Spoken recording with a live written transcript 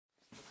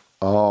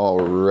All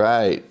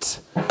right.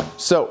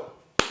 So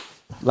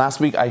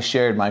last week I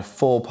shared my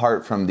full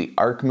part from the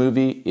Arc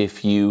movie.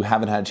 If you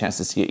haven't had a chance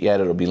to see it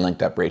yet, it'll be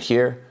linked up right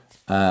here.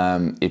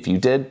 If you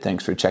did,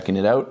 thanks for checking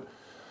it out.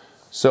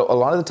 So a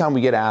lot of the time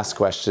we get asked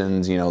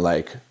questions, you know,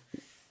 like,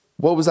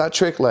 what was that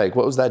trick like?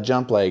 What was that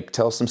jump like?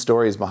 Tell some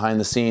stories behind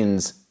the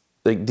scenes.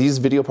 Like, these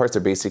video parts are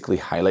basically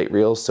highlight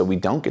reels, so we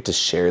don't get to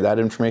share that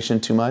information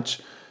too much.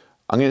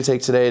 I'm gonna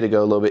take today to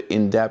go a little bit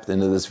in depth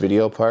into this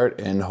video part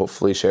and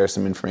hopefully share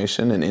some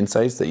information and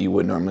insights that you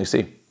would normally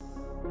see.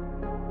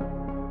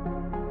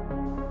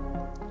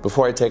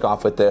 Before I take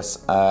off with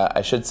this,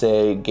 I should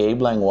say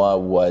Gabe Langlois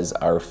was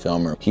our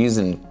filmer. He's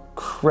an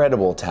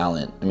incredible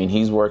talent. I mean,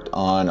 he's worked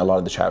on a lot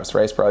of the Travis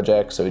Rice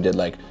projects, so he did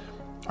like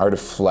Art of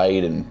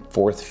Flight and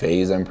Fourth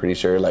Phase, I'm pretty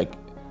sure. Like,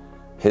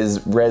 his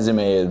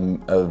resume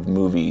of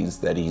movies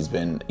that he's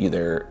been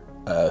either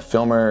a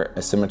filmer, a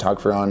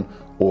cinematographer on,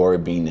 or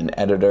being an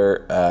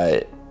editor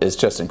is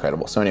just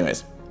incredible. So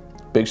anyways,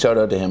 big shout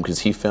out to him because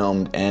he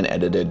filmed and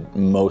edited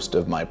most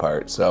of my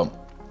part. So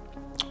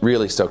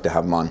really stoked to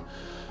have him on.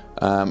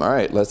 All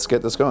right, let's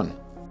get this going.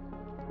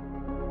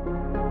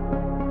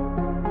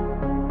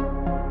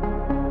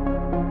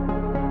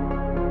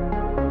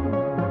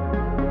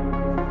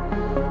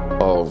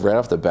 Oh, right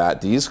off the bat,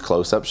 these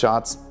close-up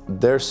shots,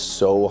 they're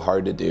so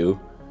hard to do.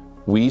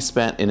 We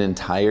spent an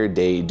entire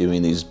day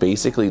doing these,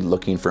 basically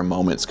looking for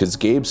moments, because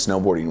Gabe's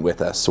snowboarding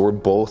with us, so we're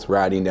both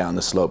riding down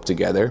the slope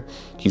together.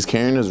 He's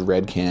carrying his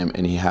red cam,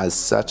 and he has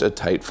such a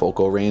tight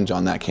focal range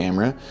on that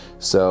camera.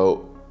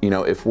 So, you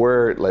know, if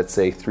we're, let's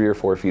say, 3 or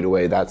 4 feet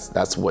away,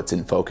 that's what's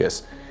in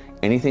focus.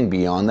 Anything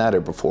beyond that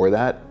or before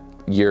that,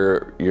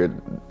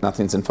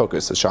 nothing's in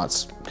focus. The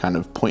shot's kind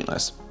of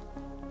pointless.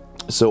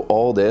 So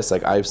all this,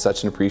 like, I have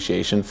such an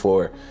appreciation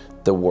for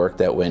the work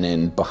that went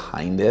in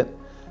behind it,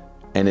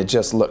 and it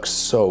just looks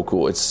so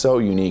cool. It's so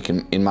unique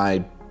in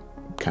my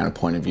kind of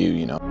point of view,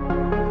 you know.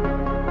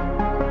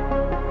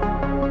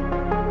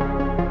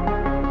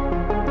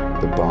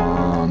 The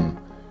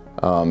bomb.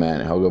 Oh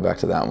man, I'll go back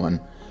to that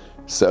one.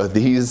 So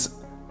these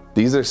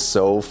are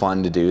so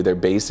fun to do. They're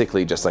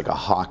basically just like a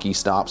hockey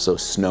stop, so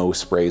snow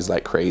sprays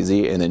like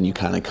crazy, and then you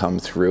kind of come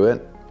through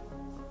it.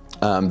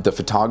 The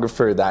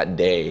photographer that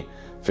day,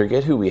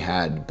 forget who we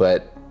had,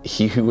 but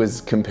he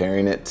was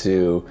comparing it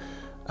to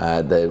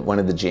one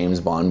of the James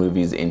Bond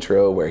movies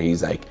intro, where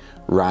he's like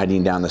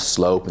riding down the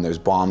slope and there's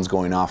bombs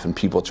going off and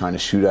people trying to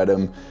shoot at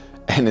him.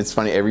 And it's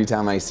funny, every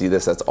time I see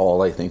this, that's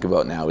all I think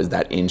about now is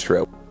that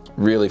intro.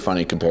 Really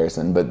funny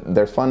comparison, but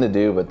they're fun to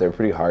do, but they're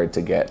pretty hard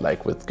to get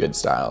like with good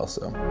style,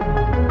 so.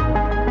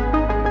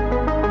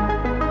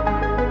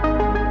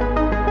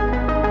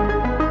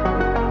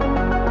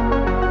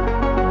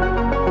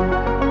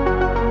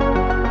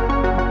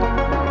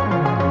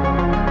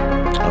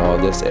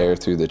 This air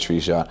through the tree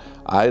shot.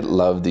 I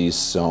love these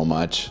so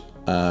much.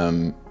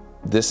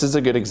 This is a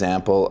good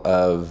example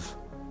of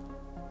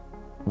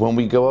when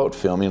we go out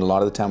filming, a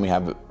lot of the time we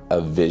have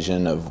a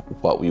vision of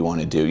what we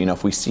want to do. You know,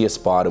 if we see a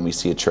spot and we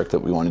see a trick that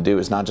we want to do,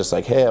 it's not just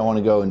like, hey, I want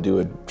to go and do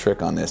a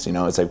trick on this. You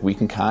know, it's like we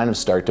can kind of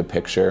start to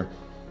picture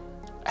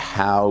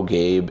how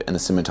Gabe and the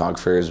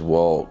cinematographers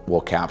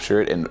will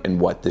capture it and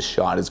what this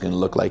shot is going to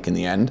look like in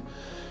the end.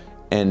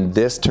 And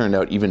this turned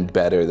out even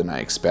better than I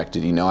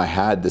expected. You know, I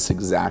had this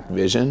exact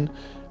vision,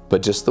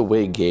 but just the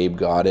way Gabe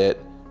got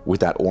it with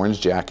that orange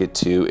jacket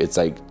too, it's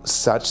like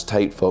such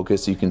tight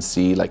focus. You can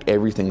see like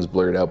everything's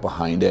blurred out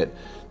behind it.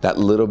 That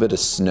little bit of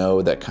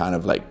snow that kind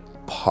of like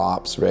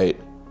pops right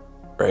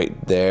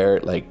there.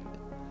 Like,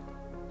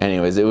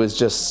 anyways, it was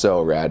just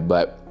so rad,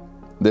 but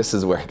this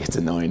is where it gets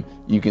annoying.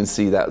 You can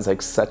see that was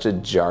like such a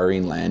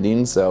jarring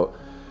landing. So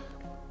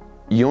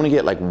you only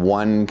get like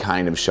one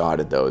kind of shot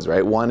at those,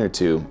 right? One or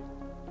two.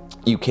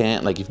 You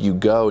can't, like, if you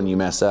go and you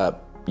mess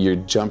up, you're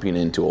jumping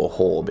into a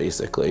hole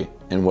basically.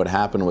 And what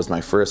happened was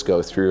my first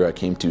go through, I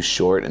came too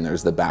short and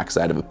there's the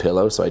backside of a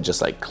pillow, so I just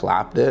like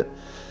clapped it.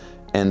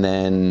 And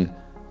then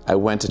I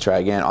went to try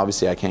again.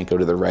 Obviously I can't go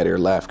to the right or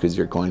left because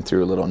you're going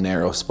through a little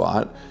narrow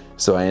spot.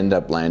 So I ended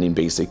up landing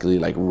basically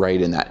like right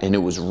in that, and it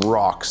was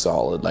rock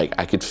solid. Like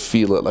I could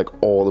feel it like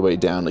all the way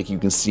down. Like you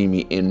can see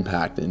me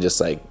impact, and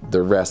just like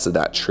the rest of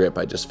that trip,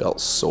 I just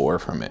felt sore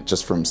from it,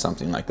 just from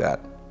something like that.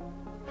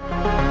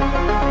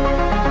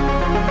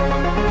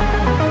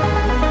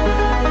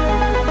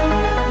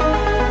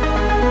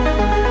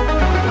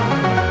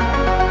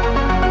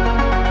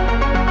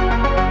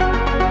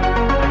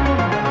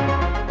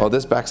 Oh,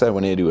 this backside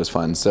 180 was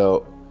fun.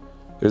 So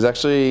there's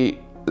actually,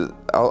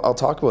 I'll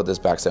talk about this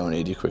backside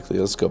 180 quickly.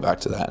 Let's go back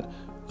to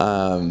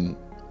that.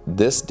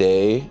 This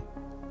day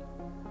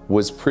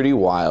was pretty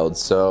wild.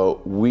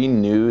 So we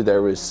knew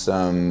there was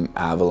some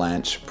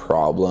avalanche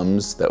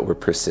problems that were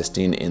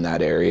persisting in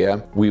that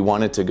area. We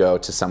wanted to go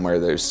to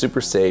somewhere that was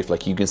super safe.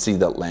 Like you can see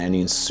that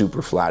landing's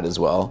super flat as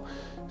well.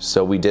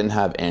 So we didn't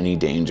have any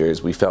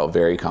dangers. We felt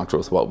very comfortable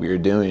with what we were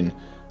doing.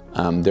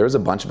 There was a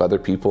bunch of other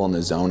people in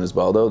the zone as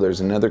well though. There's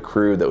another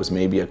crew that was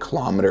maybe a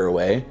kilometer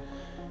away.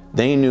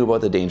 They knew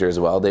about the danger as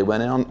well. They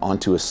went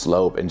onto a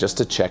slope, and just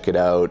to check it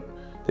out,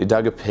 they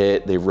dug a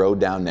pit, they rode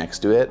down next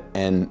to it,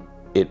 and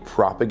it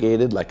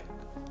propagated, like,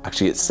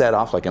 actually it set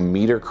off like a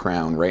meter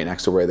crown right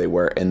next to where they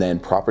were, and then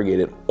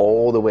propagated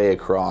all the way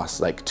across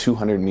like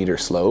 200-meter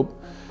slope.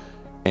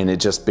 And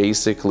it just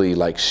basically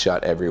like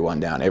shut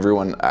everyone down.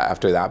 Everyone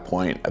after that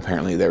point,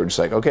 apparently they were just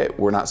like, okay,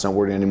 we're not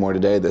snowboarding anymore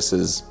today. This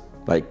is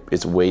like,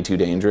 it's way too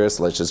dangerous.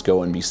 Let's just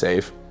go and be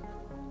safe.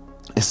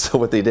 And so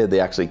what they did, they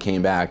actually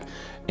came back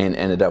and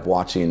ended up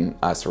watching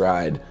us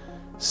ride.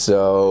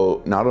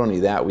 So not only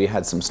that, we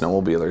had some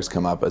snowmobilers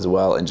come up as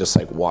well and just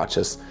like watch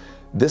us.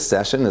 This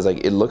session is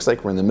like, it looks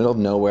like we're in the middle of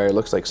nowhere. It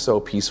looks like so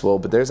peaceful,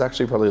 but there's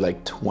actually probably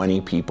like 20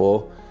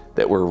 people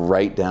that were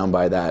right down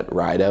by that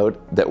ride out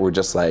that were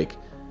just like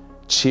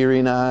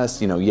cheering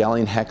us, you know,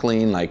 yelling,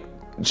 heckling, like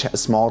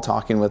small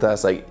talking with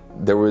us. Like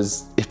there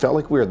was, it felt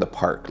like we were at the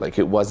park. Like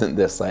it wasn't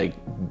this like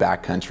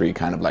backcountry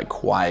kind of like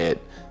quiet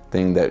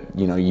thing that,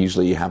 you know,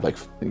 usually you have like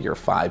your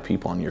 5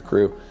 people on your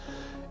crew.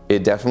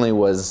 It definitely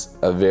was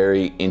a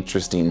very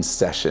interesting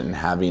session,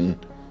 having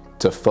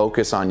to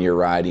focus on your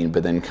riding,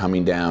 but then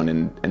coming down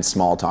and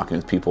small talking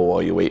with people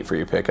while you wait for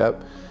your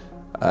pickup.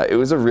 It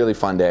was a really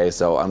fun day,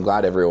 so I'm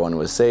glad everyone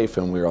was safe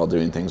and we were all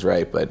doing things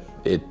right, but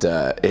it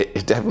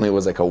definitely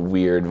was like a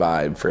weird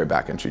vibe for a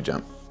backcountry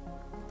jump.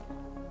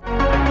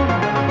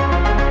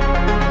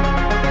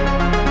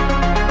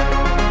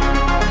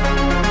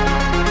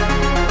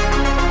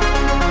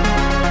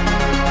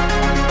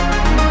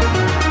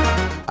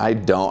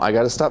 I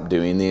gotta stop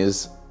doing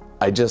these.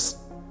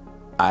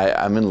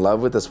 I'm in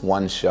love with this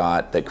one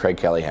shot that Craig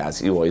Kelly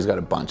has. Well, he's got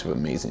a bunch of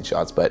amazing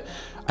shots, but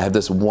I have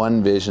this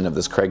one vision of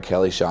this Craig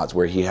Kelly shots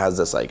where he has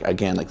this like,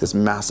 again, like this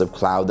massive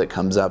cloud that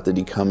comes up that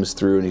he comes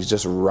through and he's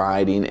just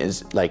riding.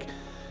 Is like,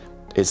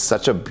 it's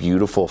such a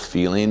beautiful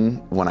feeling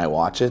when I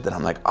watch it that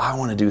I'm like, oh, I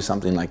wanna do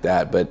something like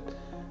that. But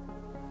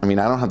I mean,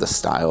 I don't have the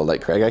style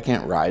like Craig. I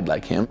can't ride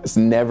like him. It's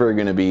never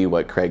gonna be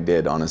what Craig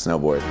did on a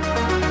snowboard.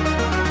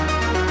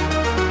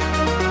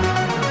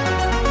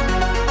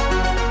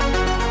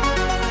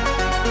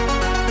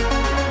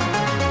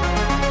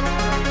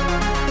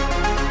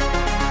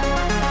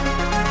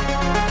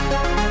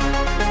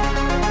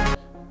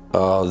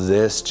 Oh,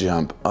 this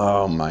jump,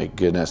 oh my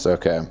goodness,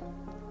 okay.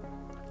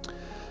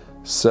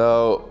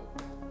 So,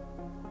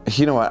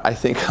 you know what, I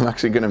think I'm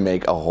actually gonna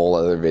make a whole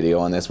other video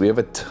on this. We have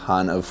a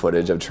ton of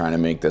footage of trying to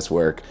make this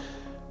work.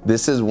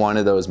 This is one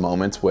of those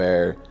moments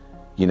where,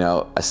 you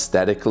know,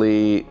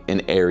 aesthetically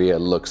an area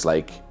looks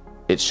like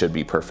it should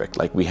be perfect.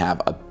 Like we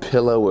have a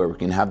pillow where we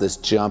can have this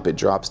jump, it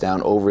drops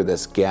down over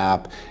this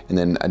gap, and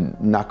then a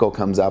knuckle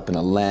comes up and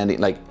a landing,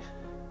 like,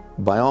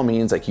 by all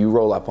means, like you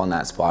roll up on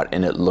that spot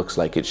and it looks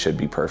like it should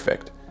be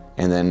perfect.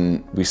 And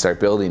then we start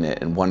building it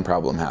and one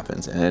problem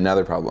happens and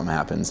another problem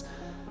happens.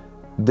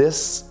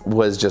 This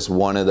was just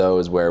one of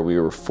those where we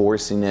were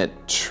forcing it,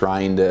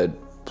 trying to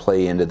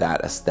play into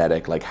that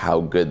aesthetic, like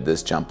how good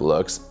this jump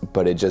looks,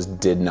 but it just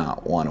did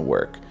not want to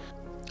work.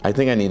 I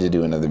think I need to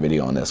do another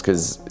video on this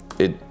because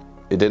it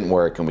didn't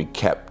work and we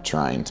kept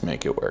trying to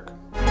make it work.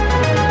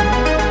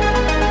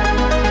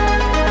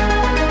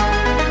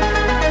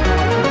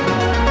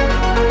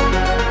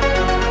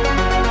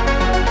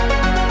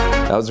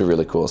 That was a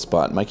really cool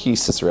spot. Mikey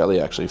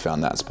Cicerelli actually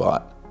found that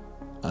spot,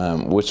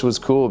 which was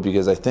cool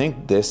because I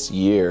think this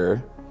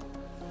year,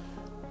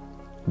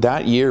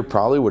 that year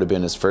probably would have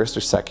been his first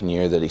or second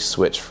year that he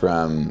switched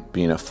from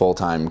being a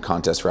full-time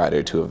contest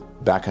rider to a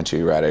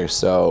backcountry rider.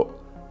 So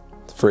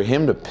for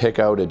him to pick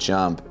out a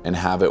jump and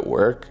have it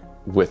work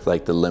with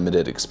like the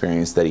limited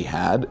experience that he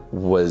had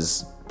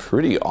was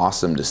pretty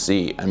awesome to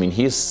see. I mean,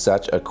 he's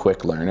such a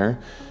quick learner.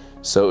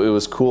 So it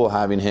was cool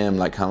having him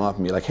like come up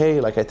and be like, hey,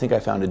 like I think I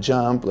found a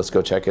jump, let's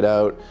go check it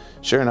out.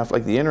 Sure enough,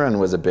 like the in-run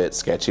was a bit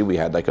sketchy. We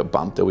had like a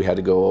bump that we had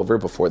to go over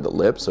before the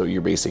lip. So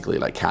you're basically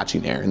like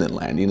catching air and then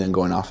landing and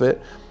going off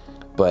it.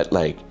 But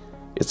like,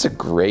 it's a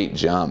great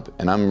jump.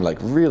 And I'm like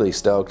really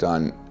stoked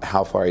on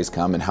how far he's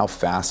come and how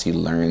fast he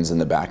learns in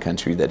the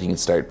backcountry that he can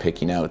start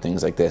picking out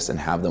things like this and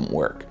have them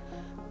work.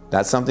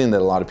 That's something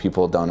that a lot of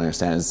people don't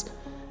understand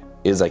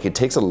is like, it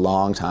takes a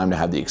long time to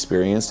have the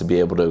experience to be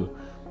able to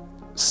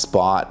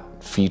spot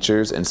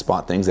features and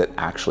spot things that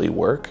actually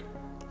work.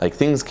 Like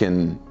things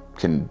can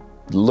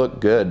look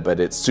good, but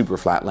it's super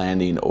flat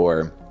landing,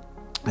 or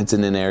it's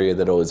in an area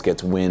that always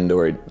gets wind,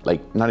 or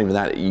like not even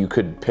that, you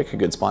could pick a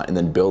good spot and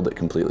then build it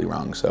completely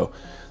wrong. So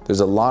there's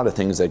a lot of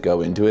things that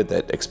go into it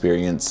that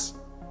experience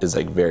is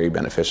like very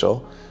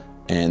beneficial.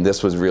 And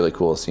this was really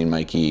cool seeing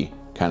Mikey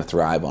kind of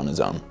thrive on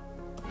his own.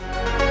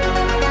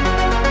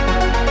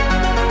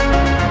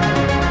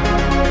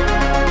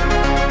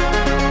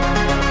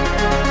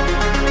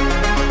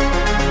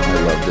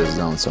 This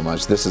zone so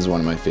much. This is one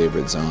of my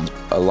favorite zones.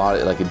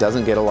 Like it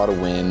doesn't get a lot of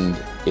wind.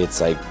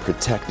 It's like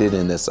protected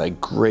in this like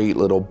great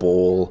little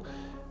bowl.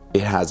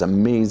 It has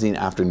amazing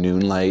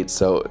afternoon light.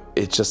 So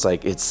it's just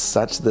like, it's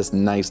such this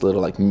nice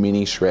little like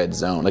mini shred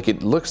zone. Like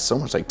it looks so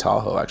much like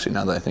Tahoe actually,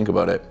 now that I think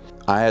about it.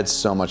 I had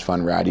so much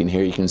fun riding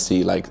here. You can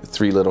see like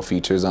 3 little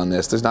features on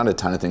this. There's not a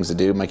ton of things to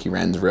do. Mikey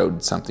Wren's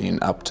rode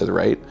something up to the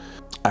right.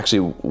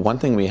 Actually, one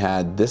thing we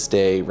had this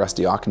day,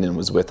 Rusty Ockenden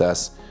was with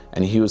us,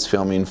 and he was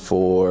filming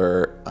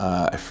for,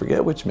 I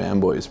forget which Man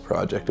Boys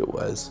project it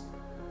was,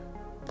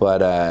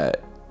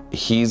 but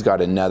he's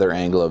got another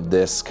angle of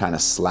this kind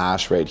of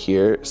slash right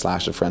here,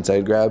 slash the front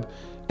side grab,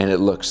 and it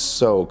looks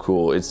so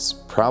cool. It's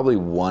probably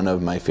one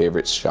of my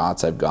favorite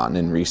shots I've gotten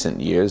in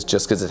recent years,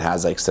 just because it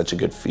has like such a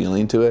good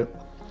feeling to it.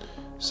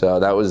 So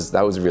that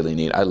was really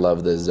neat. I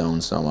love this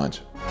zone so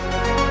much.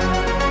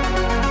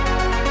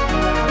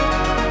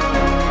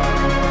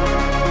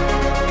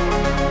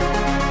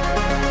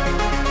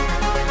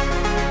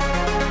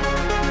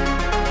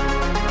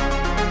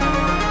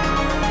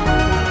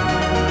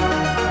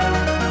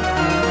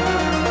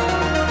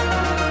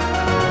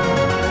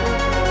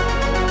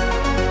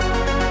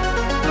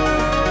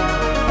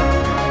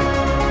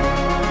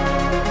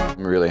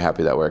 Really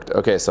happy that worked.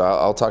 Okay, so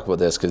I'll talk about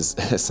this because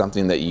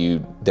something that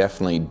you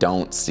definitely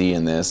don't see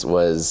in this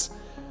was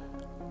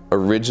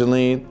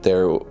originally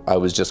I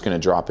was just going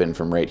to drop in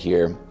from right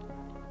here,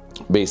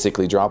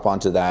 basically drop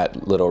onto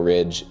that little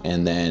ridge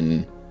and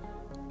then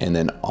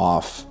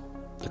off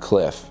the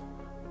cliff.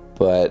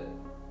 But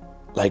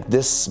like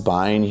this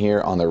spine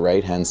here on the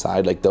right hand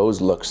side, like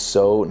those look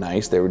so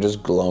nice. They were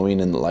just glowing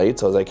in the light.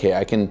 So I was like, hey,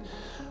 I can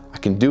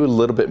do a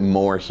little bit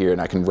more here, and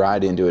I can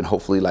ride into it and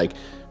hopefully like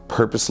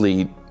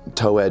purposely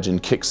toe edge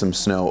and kick some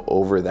snow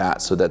over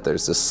that so that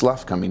there's this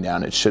slough coming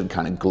down. It should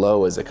kind of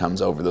glow as it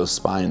comes over those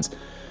spines.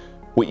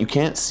 What you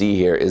can't see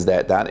here is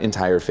that that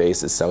entire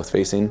face is south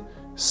facing,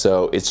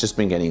 so it's just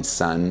been getting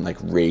sun like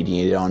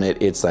radiated on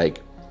it. It's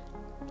like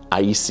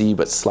icy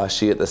but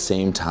slushy at the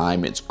same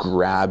time. It's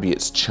grabby,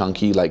 it's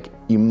chunky. Like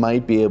you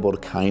might be able to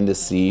kind of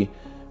see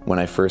when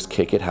I first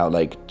kick it how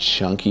like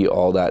chunky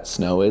all that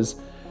snow is.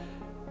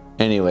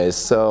 Anyways,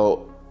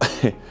 so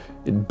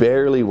it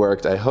barely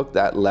worked. I hooked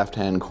that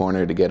left-hand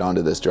corner to get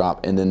onto this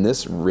drop, and then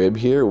this rib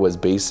here was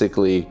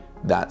basically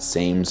that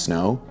same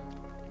snow.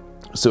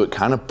 So it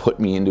kind of put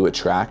me into a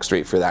track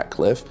straight for that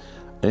cliff.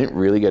 I didn't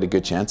really get a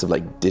good chance of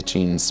like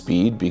ditching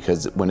speed,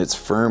 because when it's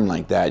firm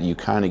like that, you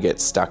kind of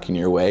get stuck in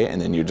your way and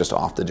then you're just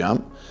off the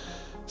jump.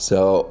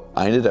 So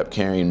I ended up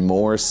carrying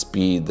more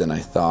speed than I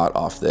thought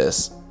off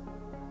this.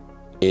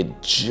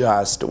 It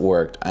just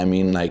worked. I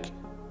mean, like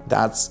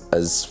that's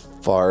as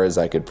far as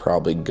I could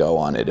probably go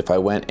on it. If I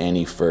went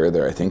any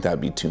further, I think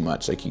that'd be too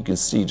much. Like you can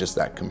see just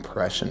that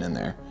compression in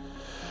there.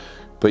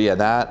 But yeah,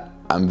 that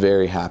I'm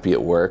very happy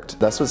it worked.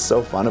 That's what's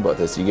so fun about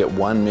this. You get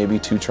one, maybe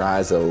two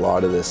tries at a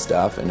lot of this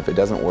stuff, and if it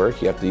doesn't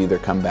work, you have to either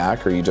come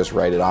back or you just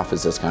write it off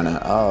as just kind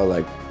of, oh,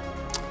 like,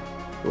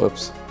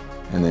 whoops,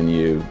 and then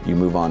you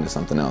move on to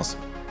something else.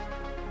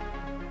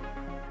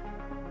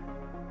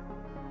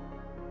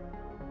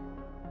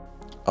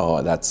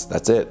 Oh, that's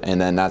it. And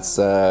then that's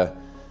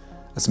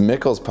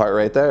Mikkel's part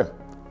right there.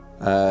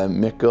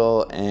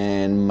 Mikkel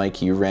and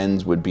Mikey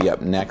Renz would be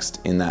up next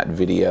in that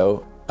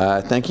video.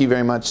 Thank you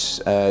very much,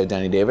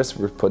 Danny Davis,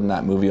 for putting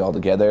that movie all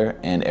together,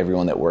 and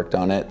everyone that worked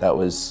on it. That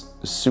was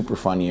a super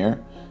fun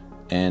year.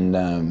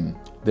 And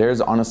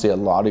there's honestly a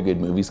lot of good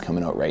movies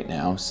coming out right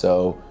now.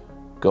 So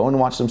go and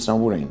watch some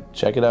snowboarding.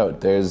 Check it out.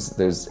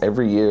 There's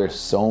every year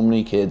so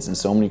many kids and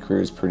so many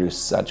crews produce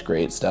such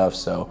great stuff.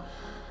 So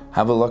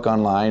have a look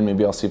online.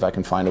 Maybe I'll see if I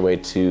can find a way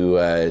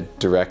to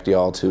direct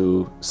y'all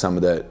to some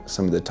of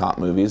the top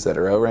movies that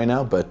are out right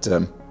now. But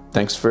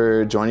thanks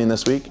for joining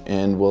this week,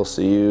 and we'll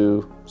see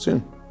you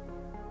soon.